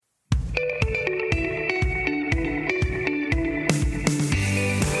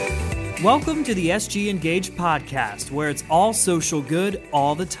Welcome to the SG Engage podcast, where it's all social good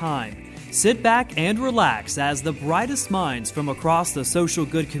all the time. Sit back and relax as the brightest minds from across the social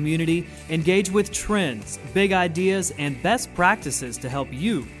good community engage with trends, big ideas, and best practices to help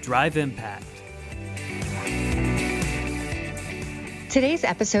you drive impact. Today's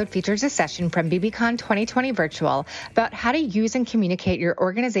episode features a session from bbcon 2020 Virtual about how to use and communicate your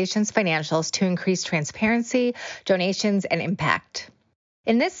organization's financials to increase transparency, donations, and impact.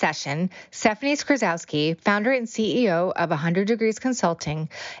 In this session, Stephanie Skrzewski, founder and CEO of 100 Degrees Consulting,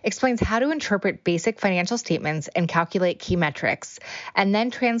 explains how to interpret basic financial statements and calculate key metrics, and then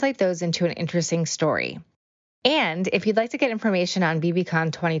translate those into an interesting story. And if you'd like to get information on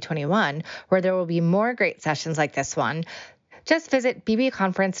bbcon 2021, where there will be more great sessions like this one, just visit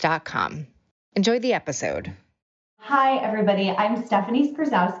bbconference.com. Enjoy the episode. Hi, everybody. I'm Stephanie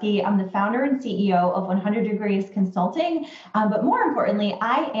Skrzewski. I'm the founder and CEO of 100 Degrees Consulting. But more importantly,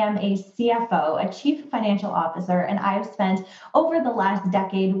 I am a CFO, a Chief Financial Officer, and I've spent over the last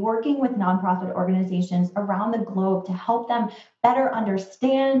decade working with nonprofit organizations around the globe to help them better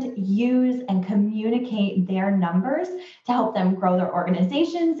understand, use, and communicate their numbers to help them grow their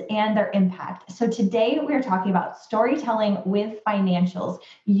organizations and their impact. So today we're talking about storytelling with financials,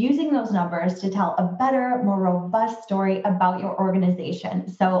 using those numbers to tell a better, more robust story about your organization.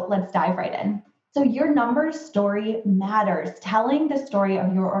 So let's dive right in. So your numbers story matters. Telling the story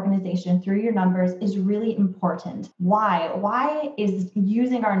of your organization through your numbers is really important. Why? Why is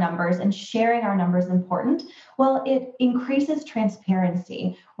using our numbers and sharing our numbers important? Well, it increases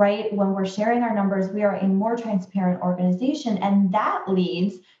transparency, right? When we're sharing our numbers, we are a more transparent organization, and that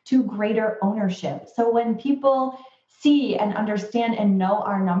leads to greater ownership. So when people see and understand and know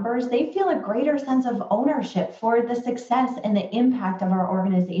our numbers, they feel a greater sense of ownership for the success and the impact of our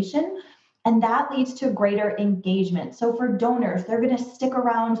organization. And that leads to greater engagement. So for donors, they're going to stick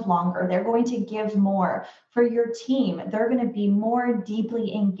around longer. They're going to give more. For your team, they're going to be more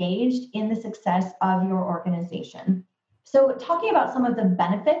deeply engaged in the success of your organization. So talking about some of the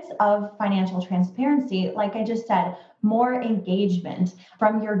benefits of financial transparency, like I just said, more engagement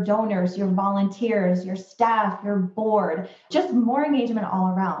from your donors, your volunteers, your staff, your board, just more engagement all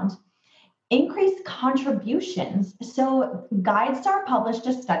around. Increased contributions. So GuideStar published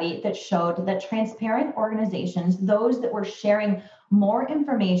a study that showed that transparent organizations, those that were sharing more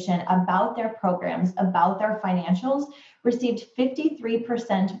information about their programs, about their financials, received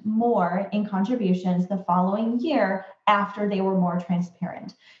 53% more in contributions the following year after they were more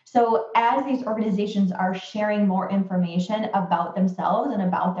transparent. So as these organizations are sharing more information about themselves and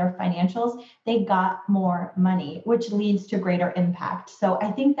about their financials, they got more money, which leads to greater impact. So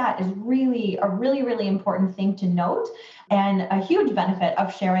I think that is really a really important thing to note, and a huge benefit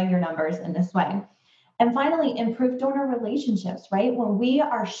of sharing your numbers in this way. And finally, improve donor relationships, right? When we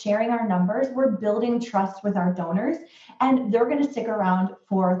are sharing our numbers, we're building trust with our donors, and they're going to stick around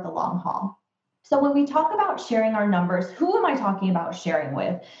for the long haul. So when we talk about sharing our numbers, who am I talking about sharing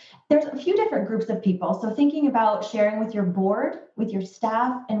with? There's a few different groups of people. So thinking about sharing with your board, with your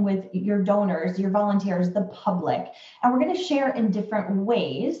staff, and with your donors, your volunteers, the public. And we're going to share in different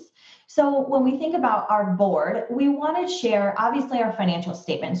ways. So when we think about our board, we want to share, obviously, our financial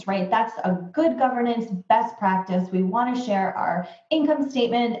statements, right? That's a good governance best practice. We want to share our income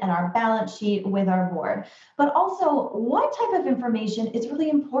statement and our balance sheet with our board. But also, what type of information is really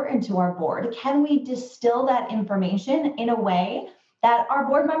important to our board? Can we distill that information in a way that our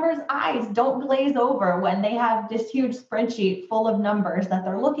board members' eyes don't glaze over when they have this huge spreadsheet full of numbers that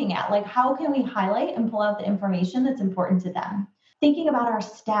they're looking at? Like, how can we highlight and pull out the information that's important to them? Thinking about our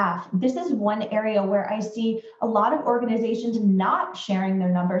staff, this is one area where I see a lot of organizations not sharing their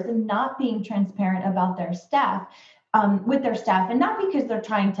numbers and not being transparent about their staff, with their staff. And not because they're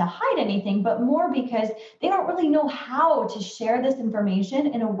trying to hide anything, but more because they don't really know how to share this information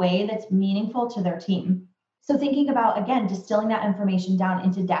in a way that's meaningful to their team. So thinking about, again, distilling that information down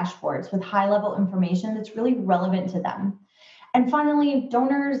into dashboards with high-level information that's really relevant to them. And finally,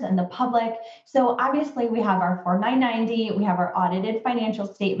 donors and the public. So obviously we have our Form 990, we have our audited financial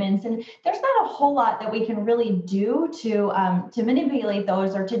statements, and there's not a whole lot that we can really do to manipulate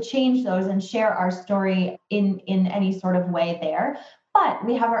those or to change those and share our story in any sort of way there. But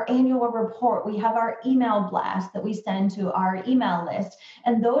we have our annual report, we have our email blast that we send to our email list,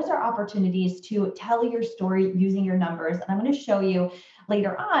 and those are opportunities to tell your story using your numbers. And I'm going to show you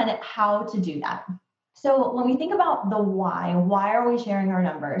later on how to do that. So when we think about the why are we sharing our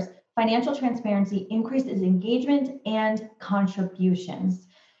numbers? Financial transparency increases engagement and contributions.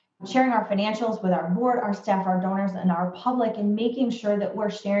 sharing our financials with our board, our staff, our donors, and our public, and making sure that we're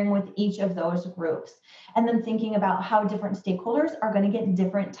sharing with each of those groups. And then thinking about how different stakeholders are going to get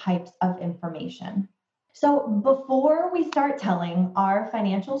different types of information. So before we start telling our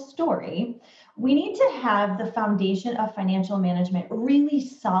financial story, we need to have the foundation of financial management really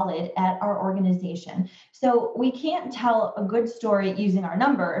solid at our organization. So we can't tell a good story using our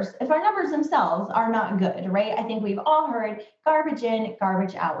numbers if our numbers themselves are not good, right? I think we've all heard garbage in,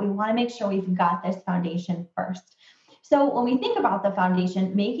 garbage out. We want to make sure we've got this foundation first. So when we think about the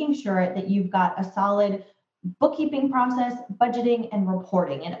foundation, making sure that you've got a solid bookkeeping process, budgeting, and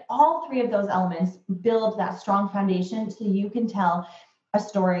reporting. And all three of those elements build that strong foundation so you can tell a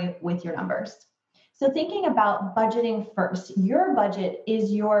story with your numbers. So thinking about budgeting first, your budget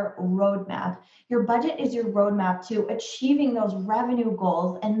is your roadmap. Your budget is your roadmap to achieving those revenue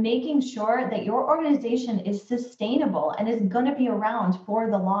goals and making sure that your organization is sustainable and is going to be around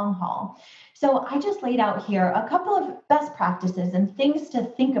for the long haul. So I just laid out here a couple of best practices and things to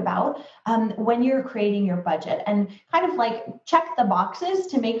think about when you're creating your budget, and kind of like check the boxes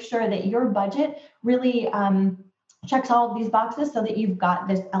to make sure that your budget really checks all of these boxes so that you've got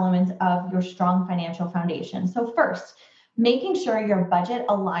this element of your strong financial foundation. So first, making sure your budget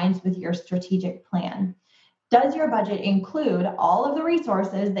aligns with your strategic plan. Does your budget include all of the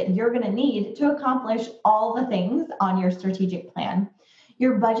resources that you're going to need to accomplish all the things on your strategic plan?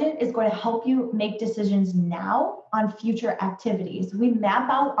 Your budget is going to help you make decisions now on future activities. We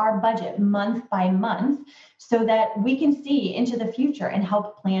map out our budget month by month so that we can see into the future and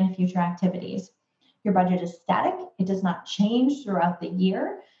help plan future activities. Your budget is static. It does not change throughout the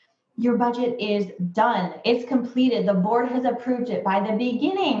year. Your budget is done. It's completed. The board has approved it by the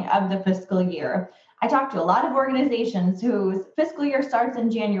beginning of the fiscal year. I talked to a lot of organizations whose fiscal year starts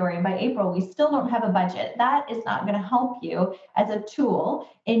in January, and by April, we still don't have a budget. That is not going to help you as a tool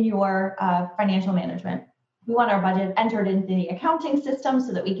in your financial management. We want our budget entered into the accounting system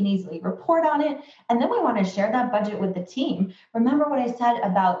so that we can easily report on it. And then we want to share that budget with the team. Remember what I said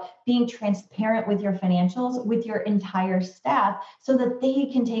about being transparent with your financials, with your entire staff, so that they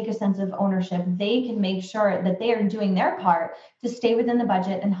can take a sense of ownership. They can make sure that they are doing their part to stay within the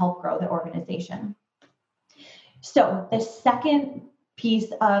budget and help grow the organization. So the second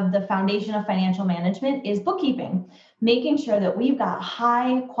piece of the foundation of financial management is bookkeeping, making sure that we've got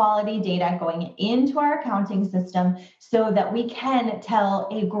high quality data going into our accounting system so that we can tell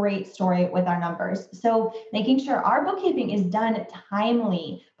a great story with our numbers. So making sure our bookkeeping is done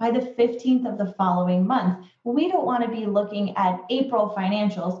timely by the 15th of the following month. We don't want to be looking at April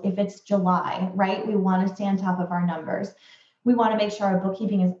financials if it's July, right? We want to stay on top of our numbers. We want to make sure our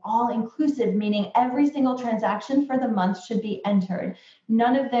bookkeeping is all inclusive, meaning every single transaction for the month should be entered.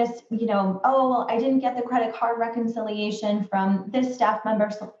 None of this, oh, well, I didn't get the credit card reconciliation from this staff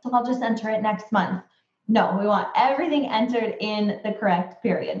member, so I'll just enter it next month. No, we want everything entered in the correct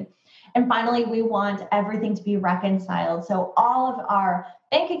period. And finally, we want everything to be reconciled. So all of our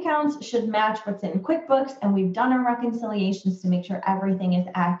bank accounts should match what's in QuickBooks, and we've done our reconciliations to make sure everything is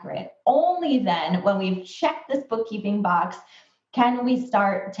accurate. Only then, when we've checked this bookkeeping box, can we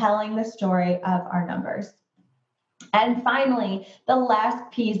start telling the story of our numbers. And finally, the last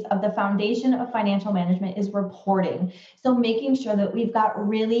piece of the foundation of financial management is reporting. So making sure that we've got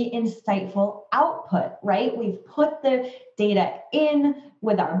really insightful output, right? We've put the data in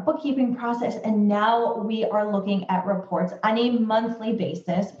with our bookkeeping process, and now we are looking at reports on a monthly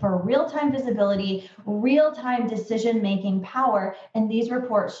basis for real-time visibility, real-time decision-making power, and these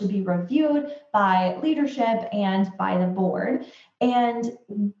reports should be reviewed by leadership and by the board. And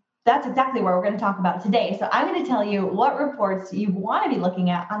that's exactly what we're going to talk about today. So I'm going to tell you what reports you want to be looking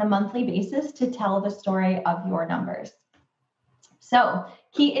at on a monthly basis to tell the story of your numbers. So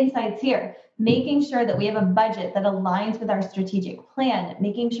key insights here, making sure that we have a budget that aligns with our strategic plan,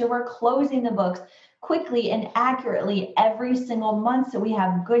 making sure we're closing the books quickly and accurately every single month so we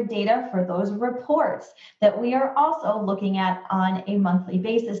have good data for those reports that we are also looking at on a monthly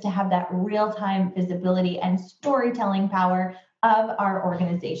basis to have that real-time visibility and storytelling power of our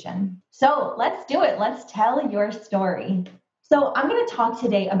organization. So let's do it. Let's tell your story. So I'm going to talk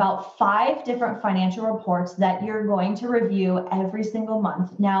today about 5 different financial reports that you're going to review every single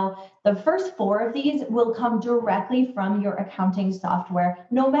month. Now, the first 4 of these will come directly from your accounting software,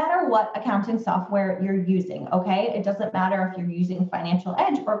 no matter what accounting software you're using, okay? It doesn't matter if you're using Financial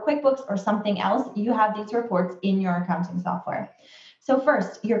Edge or QuickBooks or something else, you have these reports in your accounting software. So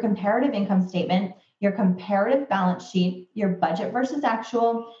first, your comparative income statement, your comparative balance sheet, your budget versus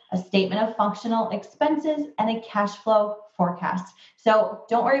actual, a statement of functional expenses, and a cash flow forecast. So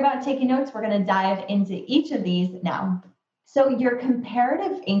don't worry about taking notes. We're going to dive into each of these now. So your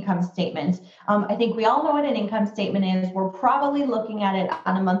comparative income statement, I think we all know what an income statement is. We're probably looking at it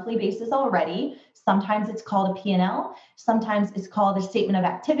on a monthly basis already. Sometimes it's called a P&L. Sometimes it's called a statement of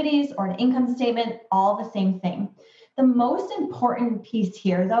activities or an income statement, all the same thing. The most important piece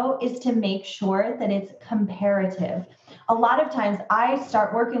here, though, is to make sure that it's comparative. A lot of times I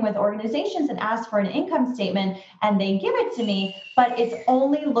start working with organizations and ask for an income statement and they give it to me, but it's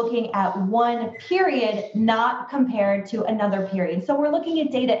only looking at one period, not compared to another period. So we're looking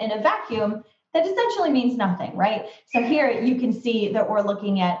at data in a vacuum that essentially means nothing, right? So here you can see that we're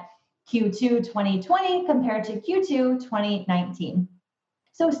looking at Q2 2020 compared to Q2 2019.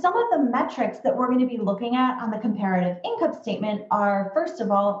 So some of the metrics that we're going to be looking at on the comparative income statement are, first of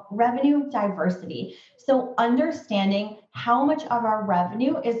all, revenue diversity. So understanding how much of our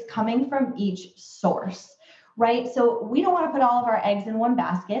revenue is coming from each source, right? So we don't want to put all of our eggs in one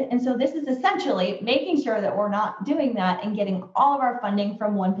basket. And so this is essentially making sure that we're not doing that and getting all of our funding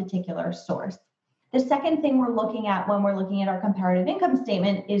from one particular source. The second thing we're looking at when we're looking at our comparative income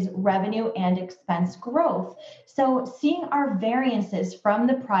statement is revenue and expense growth. So seeing our variances from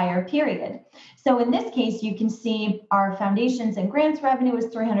the prior period. So in this case, you can see our foundations and grants revenue was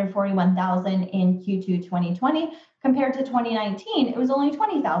 $341,000 in Q2 2020 compared to 2019. It was only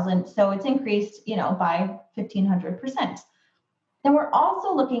 $20,000. So it's increased, by 1,500%. Then we're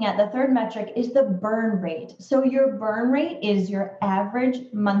also looking at the third metric is the burn rate. So your burn rate is your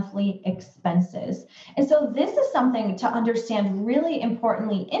average monthly expenses. And so this is something to understand really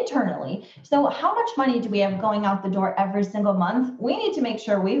importantly internally. So how much money do we have going out the door every single month? We need to make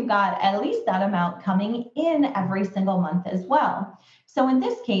sure we've got at least that amount coming in every single month as well. So in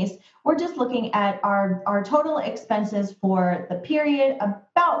this case, we're just looking at our total expenses for the period,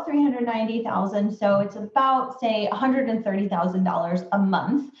 about $390,000. So it's about, say, $130,000 a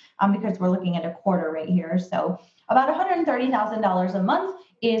month because we're looking at a quarter rate here. So about $130,000 a month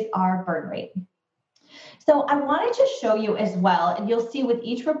is our burn rate. So I wanted to show you as well, and you'll see with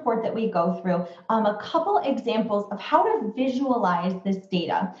each report that we go through, a couple examples of how to visualize this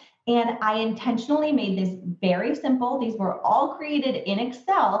data. And I intentionally made this very simple. These were all created in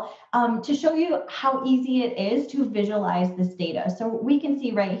Excel to show you how easy it is to visualize this data. So we can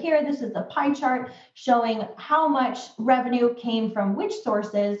see right here, this is a pie chart showing how much revenue came from which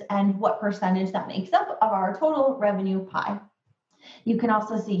sources and what percentage that makes up of our total revenue pie. You can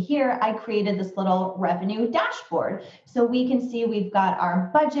also see here, I created this little revenue dashboard. So we can see we've got our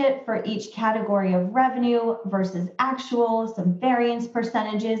budget for each category of revenue versus actual, some variance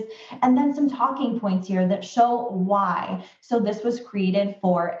percentages, and then some talking points here that show why. So this was created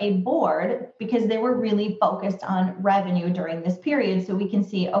for a board because they were really focused on revenue during this period. So we can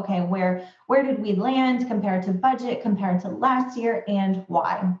see, okay, where did we land compared to budget, compared to last year, and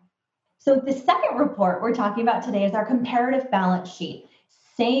why? So the second report we're talking about today is our comparative balance sheet.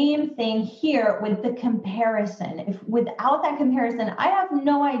 Same thing here with the comparison. If without that comparison, I have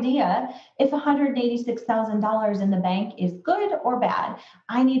no idea if $186,000 in the bank is good or bad.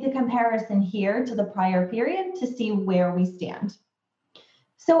 I need the comparison here to the prior period to see where we stand.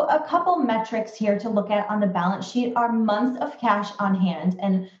 So a couple metrics here to look at on the balance sheet are months of cash on hand.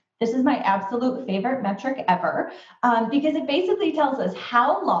 And this is my absolute favorite metric ever because it basically tells us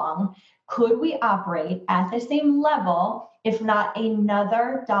how long could we operate at the same level if not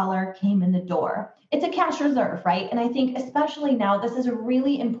another dollar came in the door. It's a cash reserve, right? And I think especially now, this is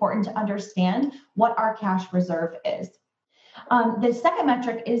really important to understand what our cash reserve is. The second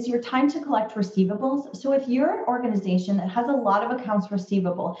metric is your time to collect receivables. So if you're an organization that has a lot of accounts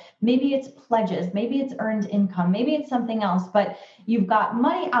receivable, maybe it's pledges, maybe it's earned income, maybe it's something else, but you've got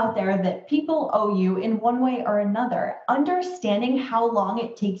money out there that people owe you in one way or another, understanding how long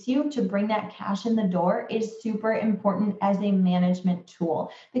it takes you to bring that cash in the door is super important as a management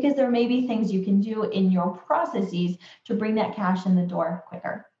tool, because there may be things you can do in your processes to bring that cash in the door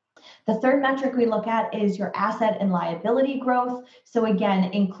quicker. The third metric we look at is your asset and liability growth. So again,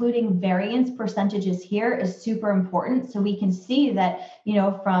 including variance percentages here is super important. So we can see that,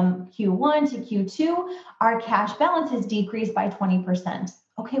 from Q1 to Q2, our cash balance has decreased by 20%.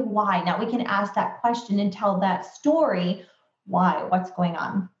 Okay, why? Now we can ask that question and tell that story. Why? What's going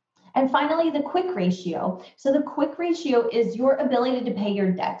on? And finally, the quick ratio. So the quick ratio is your ability to pay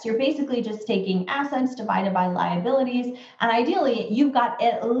your debts. You're basically just taking assets divided by liabilities. And ideally, you've got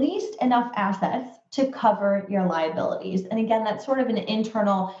at least enough assets to cover your liabilities. And again, that's sort of an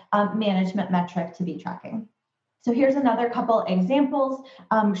internal management metric to be tracking. So here's another couple examples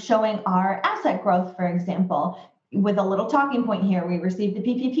showing our asset growth, for example. With a little talking point here, we received the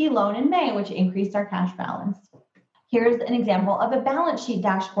PPP loan in May, which increased our cash balance. Here's an example of a balance sheet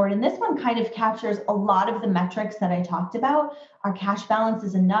dashboard. And this one kind of captures a lot of the metrics that I talked about. Our cash balance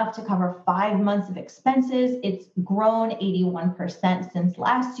is enough to cover 5 months of expenses. It's grown 81% since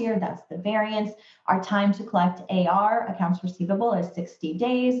last year. That's the variance. Our time to collect AR, accounts receivable, is 60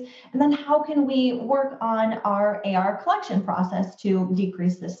 days. And then how can we work on our AR collection process to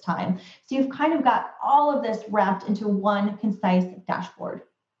decrease this time? So you've kind of got all of this wrapped into one concise dashboard.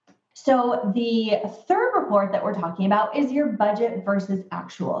 So the third report that we're talking about is your budget versus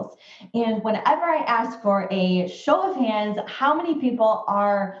actuals. And whenever I ask for a show of hands, how many people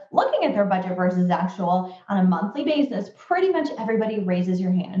are looking at their budget versus actual on a monthly basis, pretty much everybody raises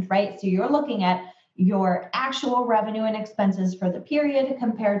your hand, right? So you're looking at your actual revenue and expenses for the period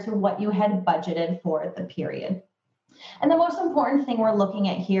compared to what you had budgeted for the period. And the most important thing we're looking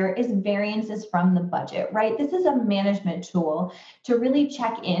at here is variances from the budget, right? This is a management tool to really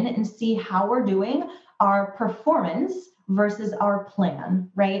check in and see how we're doing our performance versus our plan,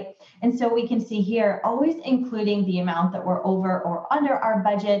 right? And so we can see here, always including the amount that we're over or under our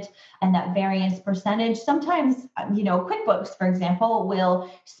budget and that variance percentage. Sometimes, QuickBooks, for example, will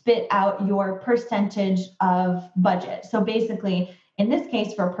spit out your percentage of budget. So basically, in this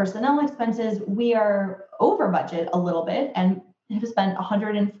case, for personnel expenses, we are over budget a little bit and have spent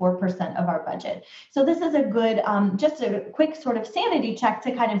 104% of our budget. So this is a good, just a quick sort of sanity check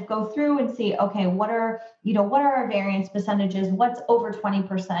to kind of go through and see, okay, what are our variance percentages? What's over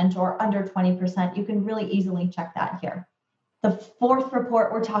 20% or under 20%? You can really easily check that here. The fourth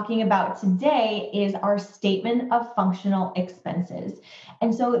report we're talking about today is our statement of functional expenses.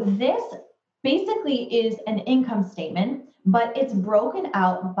 And so this basically is an income statement, but it's broken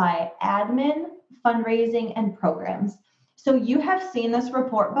out by admin, fundraising, and programs. So you have seen this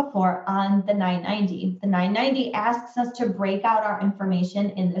report before on the 990. The 990 asks us to break out our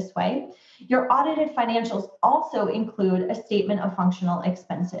information in this way. Your audited financials also include a statement of functional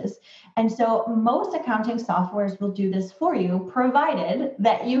expenses. And so most accounting softwares will do this for you, provided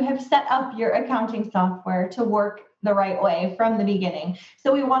that you have set up your accounting software to work the right way from the beginning.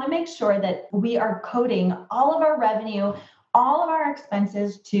 So we want to make sure that we are coding all of our revenue, all of our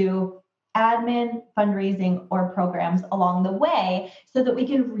expenses to admin, fundraising, or programs along the way so that we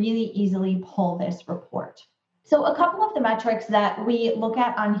can really easily pull this report. So a couple of the metrics that we look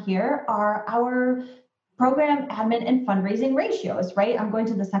at on here are our program, admin, and fundraising ratios, right? I'm going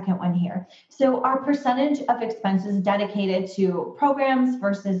to the second one here. So our percentage of expenses dedicated to programs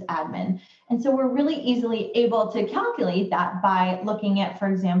versus admin. And so we're really easily able to calculate that by looking at, for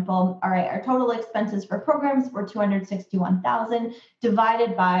example, all right, our total expenses for programs were $261,000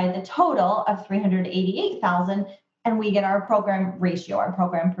 divided by the total of $388,000, and we get our program ratio, our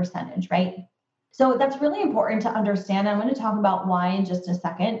program percentage, right? So that's really important to understand. I'm going to talk about why in just a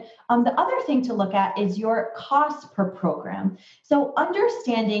second. The other thing to look at is your cost per program. So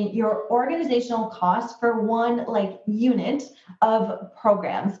understanding your organizational cost for one unit of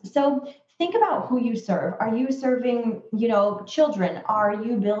programs. So think about who you serve. Are you serving, children? Are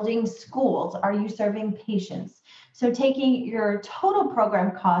you building schools? Are you serving patients? So taking your total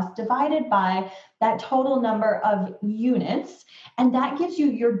program cost divided by that total number of units, and that gives you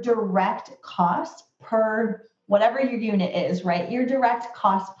your direct cost per whatever your unit is, right? Your direct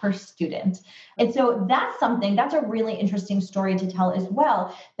cost per student. And so that's a really interesting story to tell as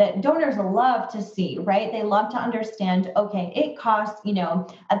well, that donors love to see, right? They love to understand, okay, it costs,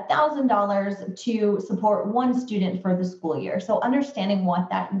 $1,000 to support one student for the school year. So understanding what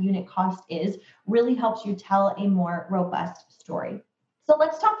that unit cost is really helps you tell a more robust story. So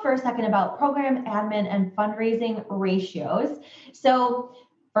let's talk for a second about program, admin, and fundraising ratios. So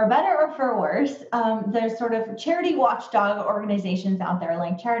for better or for worse, there's sort of charity watchdog organizations out there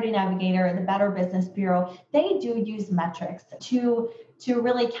like Charity Navigator, the Better Business Bureau. They do use metrics to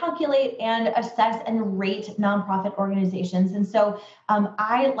really calculate and assess and rate nonprofit organizations. And so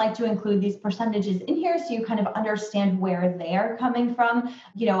I like to include these percentages in here so you kind of understand where they're coming from.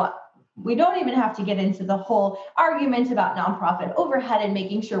 We don't even have to get into the whole argument about nonprofit overhead and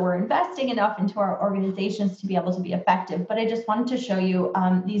making sure we're investing enough into our organizations to be able to be effective. But I just wanted to show you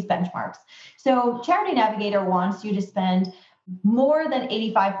these benchmarks. So Charity Navigator wants you to spend more than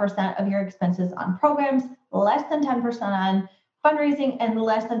 85% of your expenses on programs, less than 10% on fundraising, and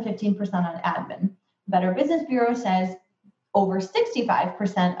less than 15% on admin. Better Business Bureau says over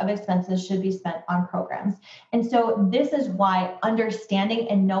 65% of expenses should be spent on programs. And so this is why understanding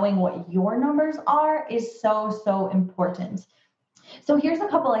and knowing what your numbers are is so, so important. So here's a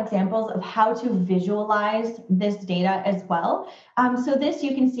couple examples of how to visualize this data as well. So this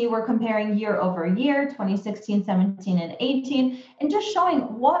you can see we're comparing year over year, 2016, 17, and 18, and just showing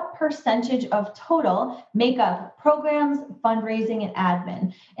what percentage of total make up programs, fundraising, and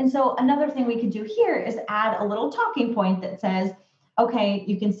admin. And so another thing we could do here is add a little talking point that says, okay,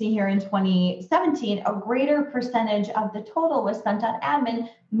 you can see here in 2017, a greater percentage of the total was spent on admin.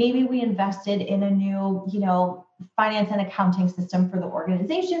 Maybe we invested in a new, finance and accounting system for the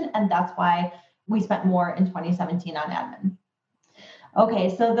organization, and that's why we spent more in 2017 on admin.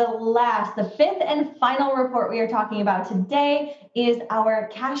 Okay, so the fifth and final report we are talking about today is our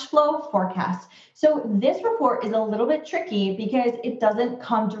cash flow forecast. So this report is a little bit tricky because it doesn't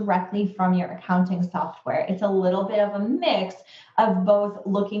come directly from your accounting software. It's a little bit of a mix of both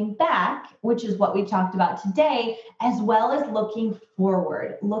looking back, which is what we talked about today, as well as looking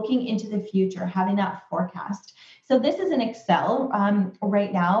forward, looking into the future, having that forecast. So this is in Excel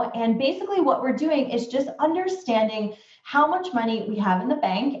right now. And basically what we're doing is just understanding how much money we have in the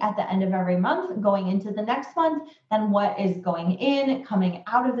bank at the end of every month going into the next month, then what is going in, coming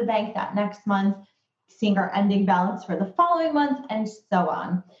out of the bank that next month, seeing our ending balance for the following month, and so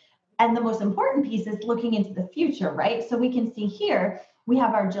on. And the most important piece is looking into the future, right? So we can see here, we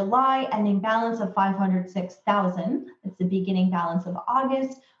have our July ending balance of $506,000. It's the beginning balance of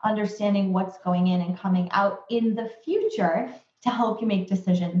August, understanding what's going in and coming out in the future to help you make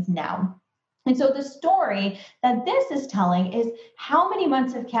decisions now. And so the story that this is telling is how many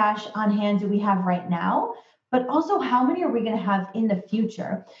months of cash on hand do we have right now, but also how many are we going to have in the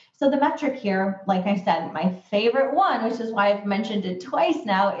future? So the metric here, like I said, my favorite one, which is why I've mentioned it twice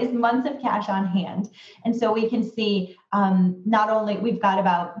now, is months of cash on hand. And so we can see not only we've got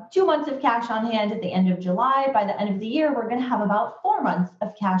about 2 months of cash on hand at the end of July, by the end of the year, we're going to have about 4 months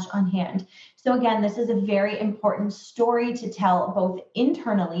of cash on hand. So again, this is a very important story to tell both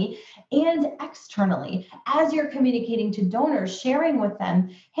internally and externally. As you're communicating to donors, sharing with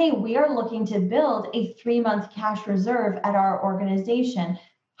them, hey, we are looking to build a 3-month cash reserve at our organization.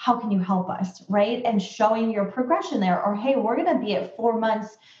 How can you help us, right? And showing your progression there, or hey, we're going to be at 4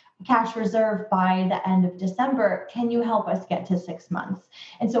 months cash reserve by the end of December. Can you help us get to 6 months?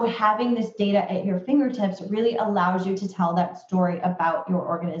 And so having this data at your fingertips really allows you to tell that story about your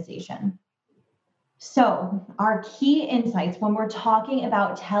organization. So our key insights when we're talking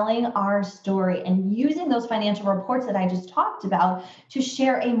about telling our story and using those financial reports that I just talked about to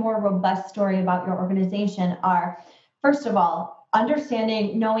share a more robust story about your organization are, first of all,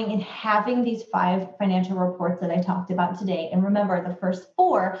 understanding, knowing, and having these 5 financial reports that I talked about today. And remember, the first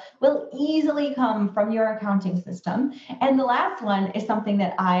 4 will easily come from your accounting system. And the last one is something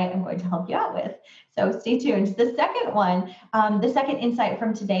that I am going to help you out with. So stay tuned. The second one, the second insight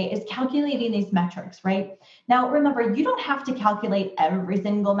from today is calculating these metrics, right? Now, remember, you don't have to calculate every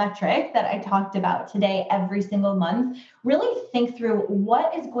single metric that I talked about today every single month. Really think through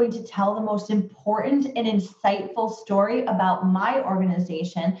what is going to tell the most important and insightful story about my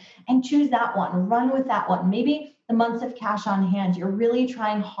organization and choose that one, run with that one. Maybe the months of cash on hand, you're really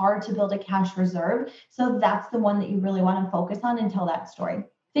trying hard to build a cash reserve. So that's the one that you really want to focus on and tell that story.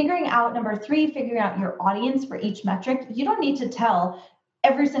 Figuring out, number 3, figuring out your audience for each metric. You don't need to tell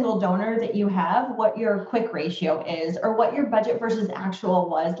every single donor that you have what your quick ratio is or what your budget versus actual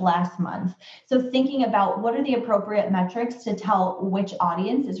was last month. So thinking about what are the appropriate metrics to tell which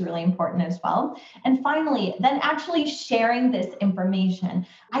audience is really important as well. And finally, then actually sharing this information.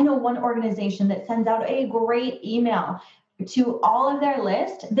 I know one organization that sends out a great email to all of their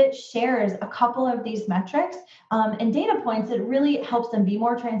list that shares a couple of these metrics and data points that really helps them be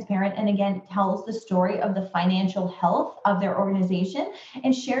more transparent and again tells the story of the financial health of their organization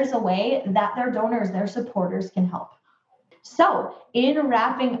and shares a way that their donors, their supporters can help. So in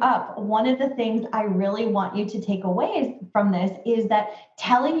wrapping up, one of the things I really want you to take away from this is that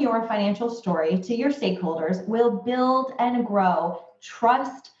telling your financial story to your stakeholders will build and grow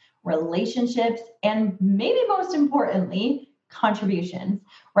trust, relationships, and maybe most importantly, contributions,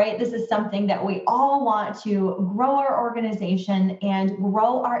 right? This is something that we all want to grow our organization and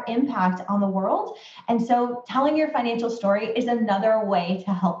grow our impact on the world. And so telling your financial story is another way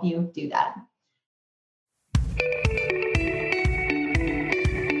to help you do that.